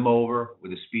bend them over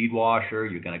with a speed washer,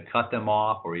 you're going to cut them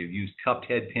off, or you've used cupped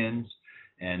head pins,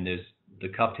 and there's the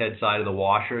cupped head side of the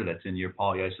washer that's in your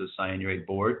polyisocyanurate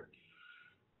board.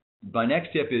 My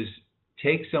next tip is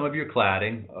take some of your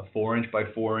cladding, a 4-inch by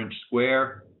 4-inch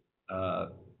square,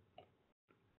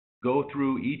 go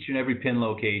through each and every pin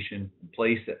location,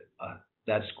 place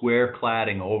that square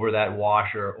cladding over that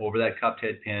washer, over that cupped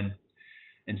head pin,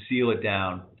 and seal it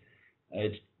down.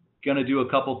 It's going to do a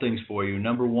couple things for you.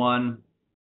 Number one,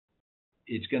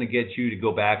 it's going to get you to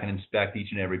go back and inspect each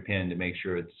and every pin to make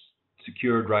sure it's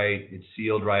secured right, it's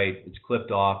sealed right, it's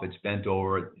clipped off, it's bent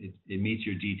over, it meets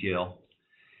your detail.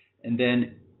 And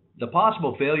then the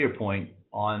possible failure point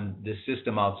on this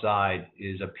system outside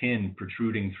is a pin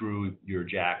protruding through your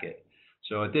jacket.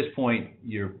 So at this point,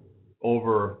 you're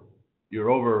over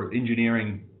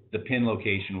engineering the pin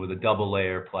location with a double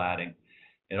layer cladding.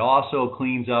 It also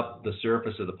cleans up the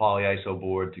surface of the polyiso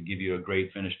board to give you a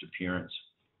great finished appearance.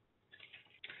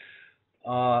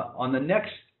 On the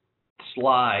next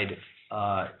slide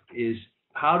is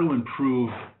how to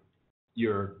improve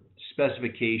your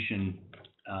specification.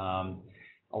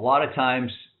 A lot of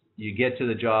times you get to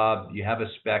the job, you have a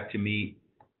spec to meet,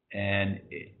 and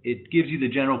it gives you the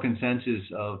general consensus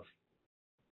of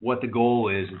what the goal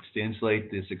is. It's to insulate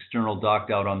this external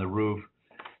duct out on the roof.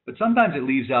 But sometimes it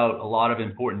leaves out a lot of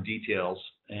important details,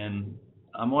 and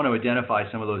I want to identify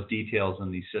some of those details in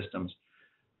these systems.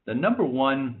 The number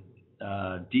one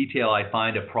detail I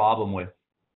find a problem with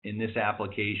in this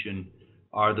application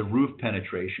are the roof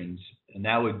penetrations, and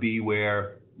that would be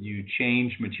where you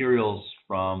change materials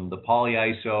from the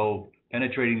polyiso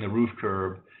penetrating the roof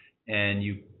curb, and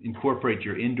you incorporate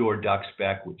your indoor duct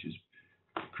spec, which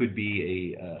could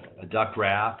be a duct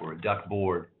wrap or a duct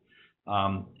board.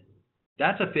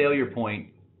 That's a failure point,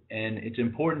 and it's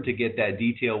important to get that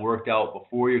detail worked out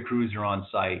before your crews are on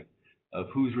site of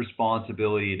whose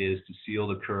responsibility it is to seal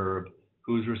the curb,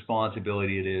 whose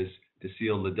responsibility it is to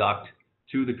seal the duct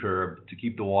to the curb to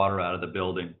keep the water out of the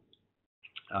building.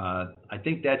 I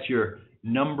think that's your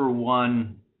number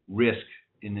one risk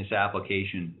in this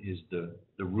application is the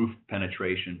roof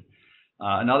penetration.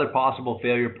 Another possible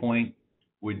failure point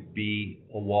would be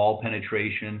a wall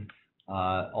penetration.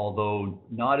 Although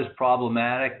not as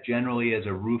problematic generally as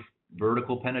a roof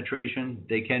vertical penetration,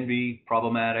 they can be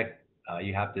problematic.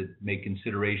 You have to make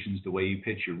considerations the way you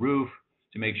pitch your roof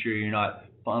to make sure you're not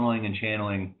funneling and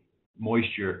channeling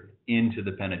moisture into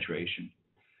the penetration.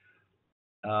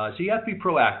 So you have to be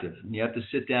proactive. You have to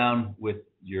sit down with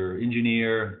your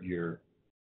engineer, your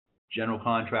general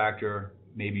contractor,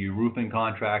 maybe your roofing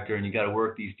contractor, and you got to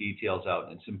work these details out.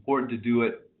 It's important to do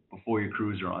it before your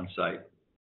crews are on site.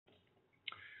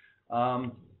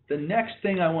 The next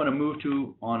thing I want to move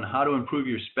to on how to improve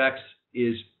your specs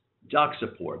is duct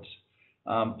supports.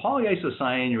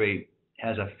 Polyisocyanurate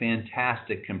has a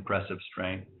fantastic compressive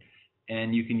strength,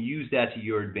 and you can use that to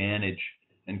your advantage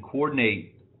and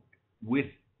coordinate with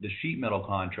the sheet metal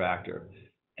contractor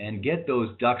and get those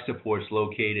duct supports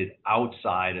located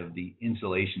outside of the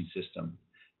insulation system.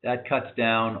 That cuts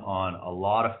down on a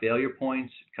lot of failure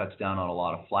points, it cuts down on a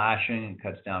lot of flashing, it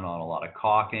cuts down on a lot of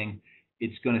caulking.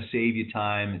 It's going to save you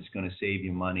time, it's going to save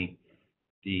you money.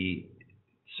 The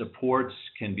supports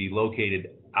can be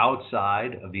located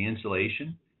outside of the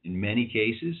insulation in many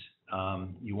cases.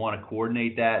 You want to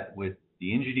coordinate that with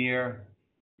the engineer,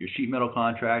 your sheet metal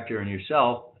contractor, and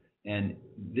yourself, and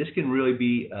this can really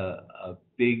be a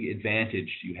big advantage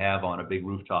you have on a big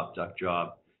rooftop duct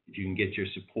job if you can get your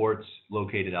supports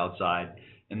located outside.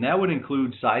 And that would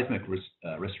include seismic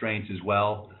restraints as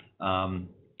well.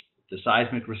 The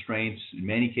seismic restraints, in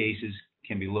many cases,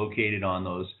 can be located on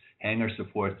those hanger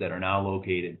supports that are now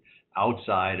located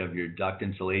outside of your duct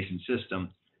insulation system,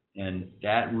 and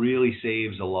that really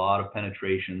saves a lot of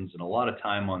penetrations and a lot of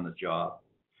time on the job.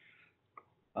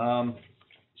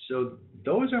 So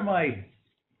those are my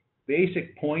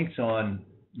basic points on,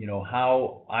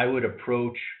 how I would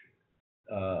approach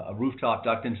a rooftop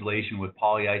duct insulation with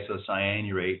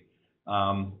polyisocyanurate.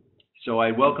 So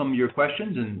I welcome your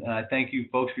questions, and I thank you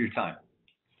folks for your time.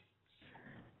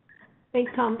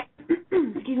 Thanks, Tom.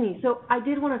 Excuse me. So I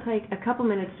did want to take a couple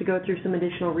minutes to go through some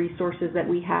additional resources that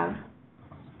we have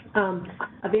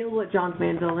available at Johns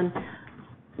Manville. And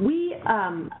we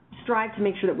strive to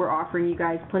make sure that we're offering you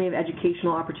guys plenty of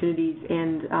educational opportunities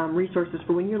and resources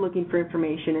for when you're looking for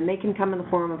information. And they can come in the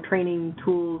form of training,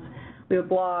 tools. We have a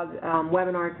blog,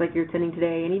 webinars like you're attending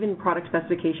today, and even product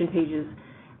specification pages.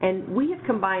 And we have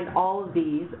combined all of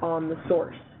these on the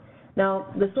source.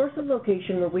 Now, the source is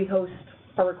location where we host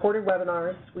our recorded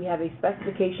webinars. We have a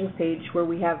specifications page where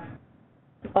we have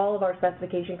all of our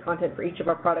specification content for each of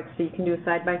our products, so you can do a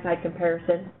side-by-side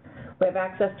comparison. We have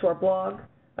access to our blog,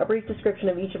 a brief description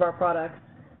of each of our products,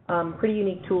 pretty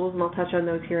unique tools, and I'll touch on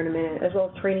those here in a minute, as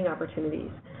well as training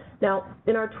opportunities. Now,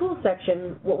 in our tools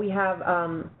section, what we have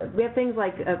things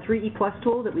like a 3E Plus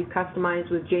tool that we've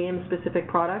customized with JM-specific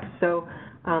products. So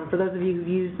for those of you who've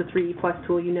used the 3E Plus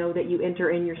tool, you know that you enter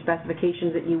in your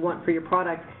specifications that you want for your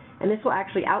product, and this will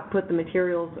actually output the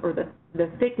materials or the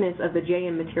thickness of the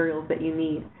JM materials that you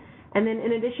need. And then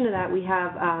in addition to that, we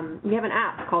have an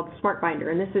app called Smart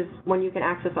Binder, and this is one you can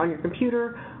access on your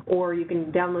computer or you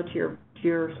can download to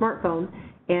your smartphone.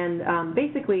 And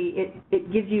basically,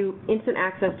 it gives you instant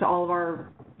access to all of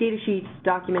our data sheets,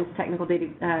 documents,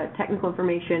 technical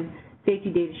information,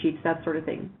 safety data sheets, that sort of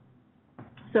thing.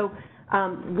 So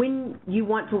when you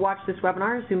want to watch this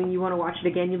webinar, assuming you want to watch it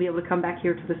again, you'll be able to come back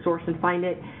here to the source and find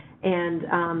it. And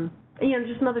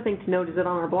just another thing to note is that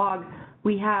on our blog,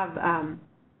 we have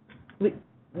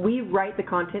we write the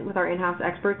content with our in-house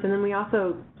experts, and then we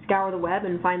also scour the web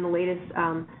and find the latest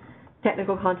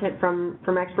technical content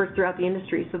from experts throughout the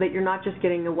industry, so that you're not just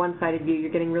getting a one-sided view,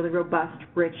 you're getting really robust,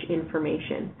 rich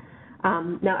information.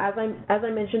 Now, as I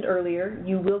mentioned earlier,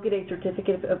 you will get a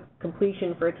certificate of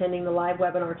completion for attending the live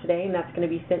webinar today, and that's going to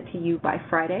be sent to you by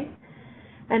Friday.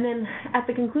 And then at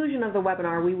the conclusion of the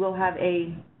webinar, we will have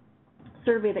a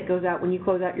survey that goes out when you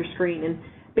close out your screen. And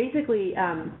basically,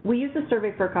 we use the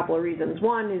survey for a couple of reasons.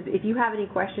 One is if you have any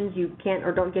questions you can't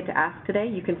or don't get to ask today,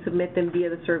 you can submit them via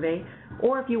the survey.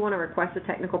 Or if you want to request a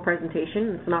technical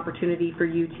presentation, it's an opportunity for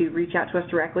you to reach out to us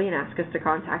directly and ask us to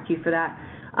contact you for that.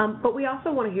 But we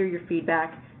also want to hear your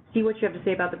feedback, see what you have to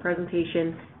say about the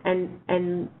presentation,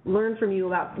 and learn from you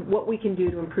about what we can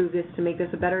do to improve this to make this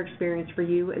a better experience for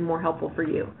you and more helpful for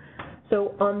you.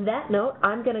 So on that note,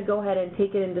 I'm going to go ahead and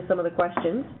take it into some of the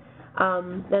questions.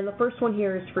 And the first one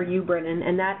here is for you, Brennan,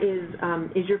 and that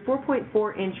is your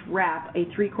 4.4-inch wrap a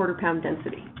 3/4 pound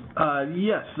density?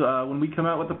 Yes. When we come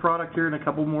out with the product here in a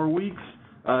couple more weeks,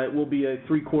 it will be a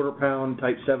 3/4 pound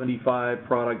Type 75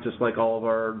 product, just like all of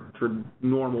our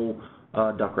normal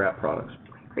duct wrap products.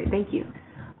 Great, thank you.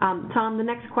 Tom, the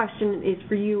next question is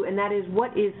for you, and that is,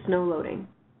 what is snow loading?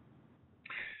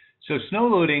 So snow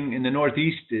loading in the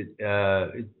Northeast is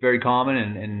very common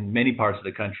in many parts of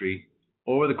the country.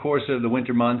 Over the course of the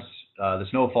winter months, the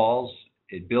snow falls,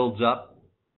 it builds up,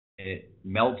 it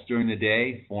melts during the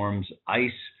day, forms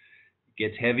ice,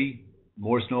 gets heavy,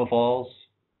 more snow falls,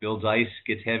 builds ice,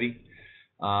 gets heavy.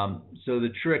 So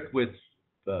the trick with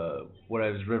what I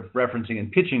was referencing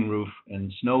in pitching roof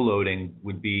and snow loading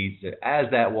would be that as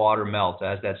that water melts,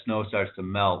 as that snow starts to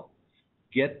melt,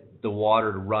 get the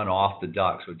water to run off the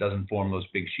duct so it doesn't form those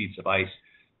big sheets of ice.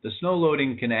 The snow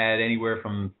loading can add anywhere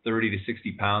from 30 to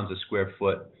 60 pounds a square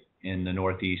foot in the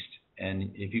Northeast.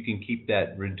 And if you can keep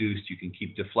that reduced, you can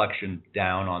keep deflection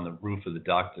down on the roof of the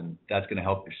duct, and that's going to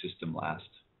help your system last.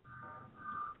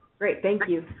 Great, thank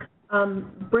you.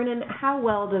 Brennan, how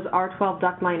well does R12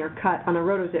 duct liner cut on a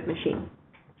rotozip machine?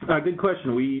 Good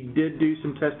question. We did do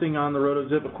some testing on the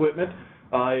RotoZip equipment.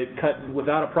 It cut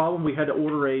without a problem. We had to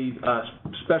order a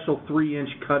special 3-inch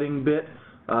cutting bit.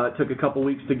 It took a couple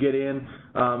weeks to get in.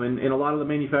 And in a lot of the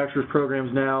manufacturers'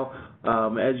 programs now,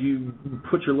 as you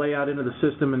put your layout into the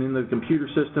system and in the computer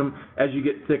system, as you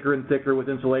get thicker and thicker with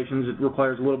insulations, it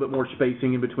requires a little bit more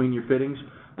spacing in between your fittings.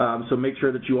 So make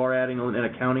sure that you are adding and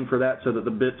accounting for that so that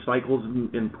the bit cycles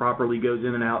and properly goes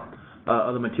in and out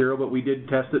of the material. But we did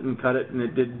test it and cut it, and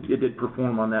it did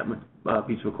perform on that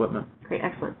piece of equipment. Great,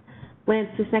 excellent. Lance,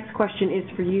 this next question is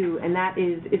for you, and that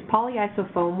is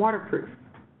polyisofoam waterproof?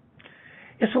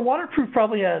 Yeah, so waterproof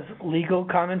probably has legal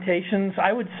connotations.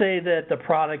 I would say that the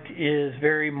product is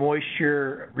very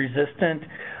moisture resistant.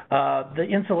 The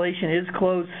insulation is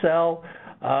closed cell,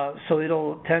 so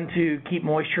it'll tend to keep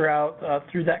moisture out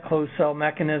through that closed cell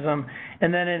mechanism.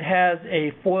 And then it has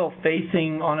a foil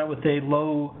facing on it with a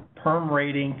low perm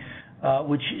rating,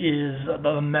 which is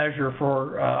the measure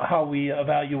for how we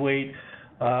evaluate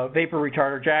vapor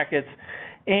retarder jackets.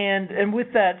 And with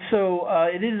that, so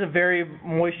it is a very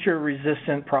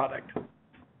moisture-resistant product.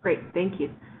 Great, thank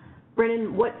you.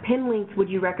 Brennan, what pin length would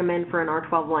you recommend for an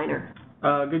R12 liner?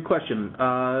 Good question.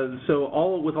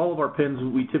 So with all of our pins,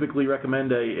 we typically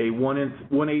recommend a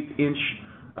 1/8 inch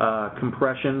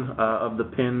compression of the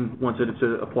pin once it's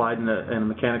applied and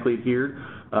mechanically adhered.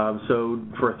 So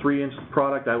for a 3-inch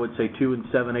product, I would say 2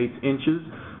 7/8 inches.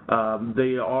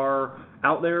 They are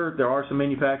out there. There are some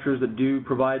manufacturers that do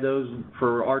provide those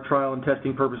for our trial and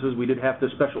testing purposes. We did have to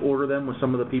special order them with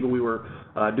some of the people we were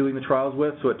doing the trials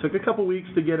with, so it took a couple weeks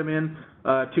to get them in,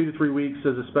 2 to 3 weeks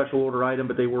as a special order item,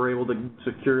 but they were able to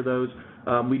secure those.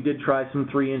 We did try some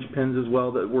 3-inch pins as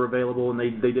well that were available, and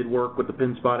they did work with the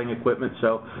pin spotting equipment,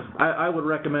 so I would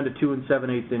recommend a 2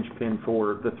 7/8 inch pin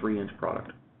for the 3-inch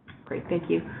product. Great, thank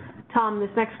you. Tom,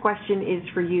 this next question is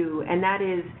for you, and that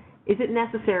is it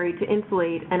necessary to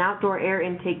insulate an outdoor air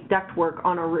intake ductwork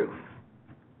on a roof?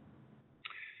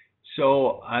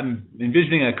 So I'm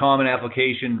envisioning a common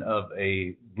application of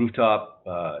a rooftop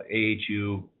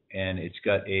AHU, and it's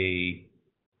got a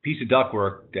piece of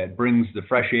ductwork that brings the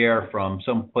fresh air from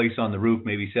some place on the roof,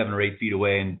 maybe 7 or 8 feet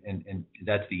away, and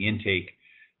that's the intake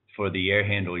for the air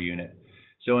handle unit.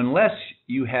 So unless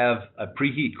you have a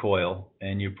preheat coil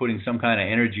and you're putting some kind of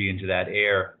energy into that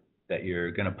air that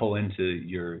you're going to pull into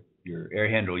your air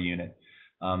handle unit,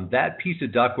 that piece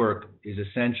of ductwork is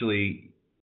essentially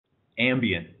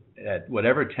ambient at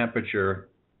whatever temperature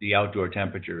the outdoor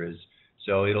temperature is.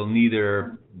 So it'll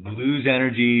neither lose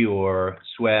energy or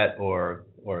sweat or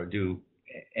do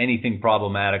anything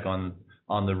problematic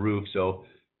on the roof. So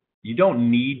you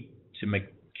don't need to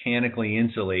mechanically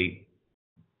insulate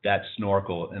that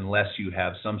snorkel unless you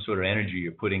have some sort of energy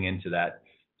you're putting into that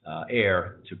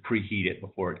air to preheat it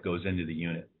before it goes into the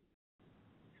unit.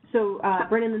 So,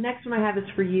 Brennan, the next one I have is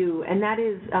for you, and that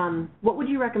is, what would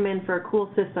you recommend for a cool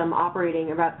system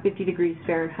operating about 50 degrees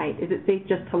Fahrenheit? Is it safe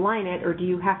just to line it, or do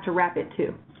you have to wrap it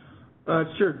too?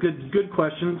 Sure, good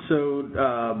question.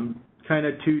 So, kind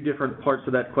of two different parts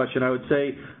of that question. I would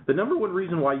say the number one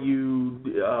reason why you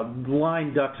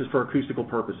line ducts is for acoustical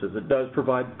purposes. It does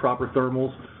provide proper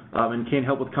thermals and can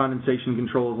help with condensation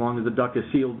control as long as the duct is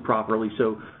sealed properly.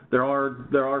 So there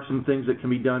are some things that can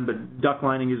be done, but duct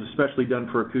lining is especially done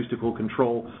for acoustical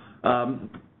control. Tom,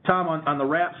 on the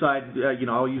wrap side,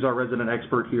 I'll use our resident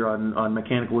expert here on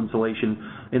mechanical insulation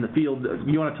in the field.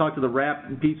 You want to talk to the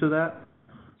wrap piece of that?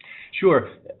 Sure.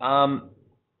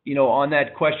 On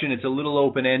that question, it's a little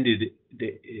open-ended.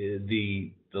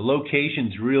 The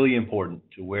location's really important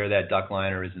to where that duct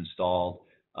liner is installed.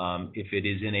 If it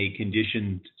is in a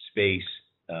conditioned space,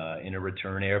 in a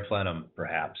return air plenum,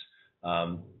 perhaps,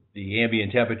 the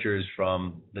ambient temperatures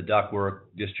from the ductwork,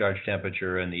 discharge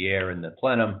temperature, and the air in the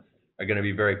plenum are going to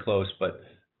be very close. But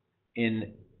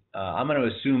I'm going to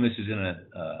assume this is in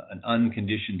an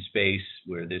unconditioned space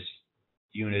where this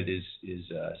unit is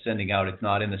sending out. It's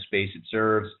not in the space it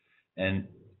serves, and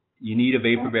you need a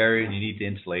vapor barrier and you need to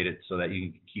insulate it so that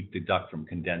you can keep the duct from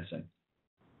condensing.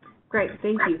 Great,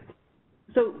 thank you.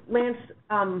 So, Lance,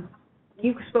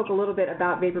 you spoke a little bit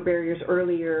about vapor barriers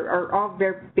earlier. Are all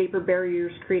vapor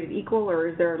barriers created equal, or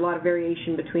is there a lot of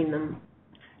variation between them?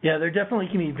 Yeah, there definitely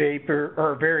can be vapor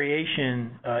or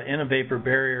variation in a vapor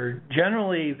barrier.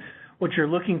 Generally, what you're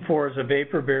looking for is a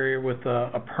vapor barrier with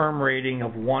a perm rating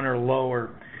of 1 or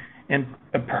lower. And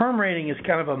a perm rating is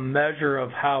kind of a measure of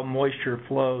how moisture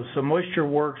flows. So moisture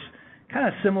works kind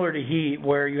of similar to heat,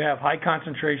 where you have high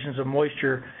concentrations of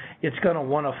moisture, it's going to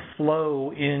want to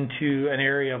flow into an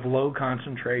area of low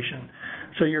concentration.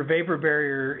 So your vapor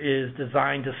barrier is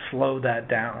designed to slow that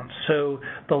down. So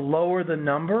the lower the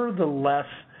number, the less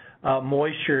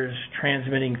moisture is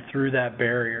transmitting through that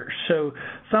barrier. So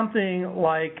something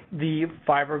like the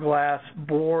fiberglass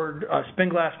board, spin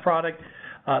glass product,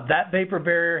 that vapor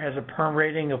barrier has a perm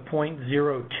rating of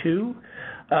 0.02,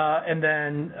 and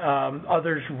then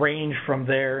others range from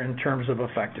there in terms of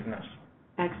effectiveness.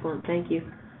 Excellent, thank you.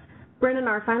 Brennan,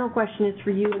 our final question is for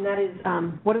you, and that is,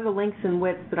 what are the lengths and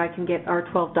widths that I can get our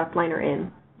R12 duct liner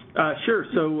in? Sure.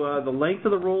 So the length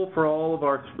of the roll for all of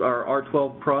our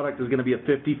R12 product is going to be a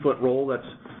 50-foot roll. That's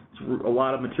a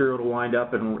lot of material to wind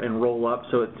up and roll up,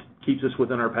 so it keeps us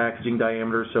within our packaging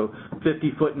diameter, so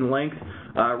 50 foot in length.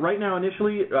 Right now,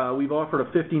 initially, we've offered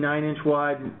a 59-inch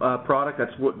wide product.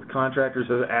 That's what contractors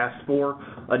have asked for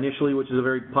initially, which is a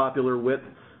very popular width.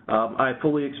 I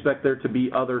fully expect there to be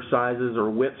other sizes or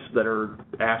widths that are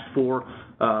asked for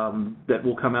that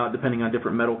will come out depending on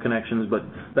different metal connections, but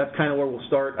that's kind of where we'll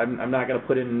start. I'm not going to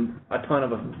put in a ton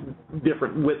of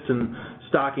different widths and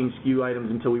stocking SKU items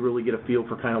until we really get a feel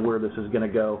for kind of where this is going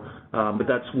to go, but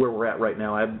that's where we're at right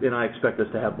now, and I expect us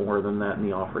to have more than that in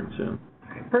the offering soon.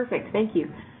 Perfect, thank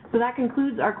you. So that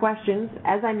concludes our questions.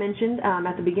 As I mentioned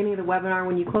at the beginning of the webinar,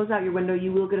 when you close out your window,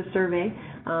 you will get a survey.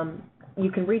 You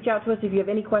can reach out to us if you have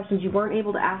any questions you weren't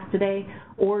able to ask today,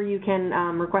 or you can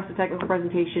request a technical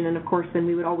presentation, and of course then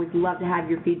we would always love to have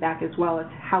your feedback as well as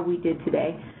how we did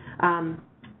today.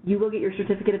 You will get your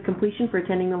certificate of completion for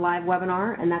attending the live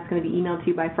webinar, and that's going to be emailed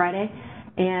to you by Friday.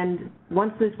 And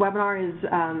once this webinar is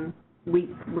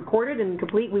recorded and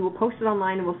complete, we will post it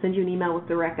online and we'll send you an email with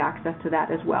direct access to that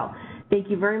as well. Thank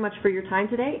you very much for your time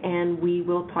today, and we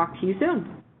will talk to you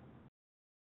soon.